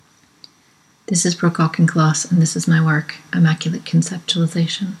This is Brooke Auchincloss, and this is my work, Immaculate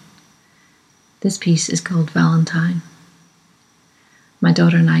Conceptualization. This piece is called Valentine. My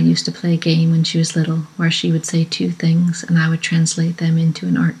daughter and I used to play a game when she was little, where she would say two things and I would translate them into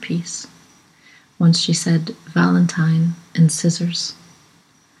an art piece. Once she said Valentine and scissors.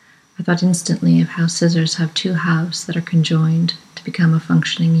 I thought instantly of how scissors have two halves that are conjoined to become a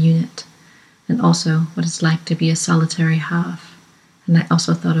functioning unit, and also what it's like to be a solitary half. And I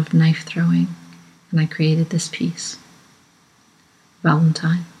also thought of knife throwing, and I created this piece.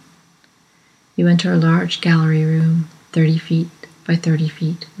 Valentine. You enter a large gallery room, 30 feet by 30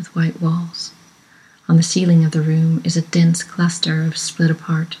 feet, with white walls. On the ceiling of the room is a dense cluster of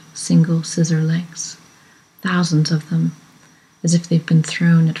split-apart, single scissor legs, thousands of them, as if they've been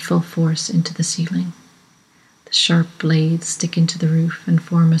thrown at full force into the ceiling. The sharp blades stick into the roof and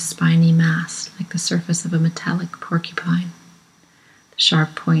form a spiny mass like the surface of a metallic porcupine. The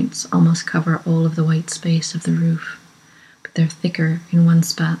sharp points almost cover all of the white space of the roof, but they're thicker in one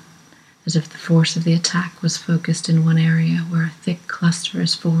spot, as if the force of the attack was focused in one area where a thick cluster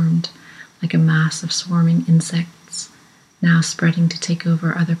is formed like a mass of swarming insects, now spreading to take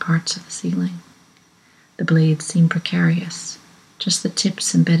over other parts of the ceiling. The blades seem precarious, just the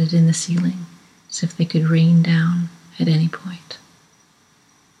tips embedded in the ceiling, as if they could rain down at any point.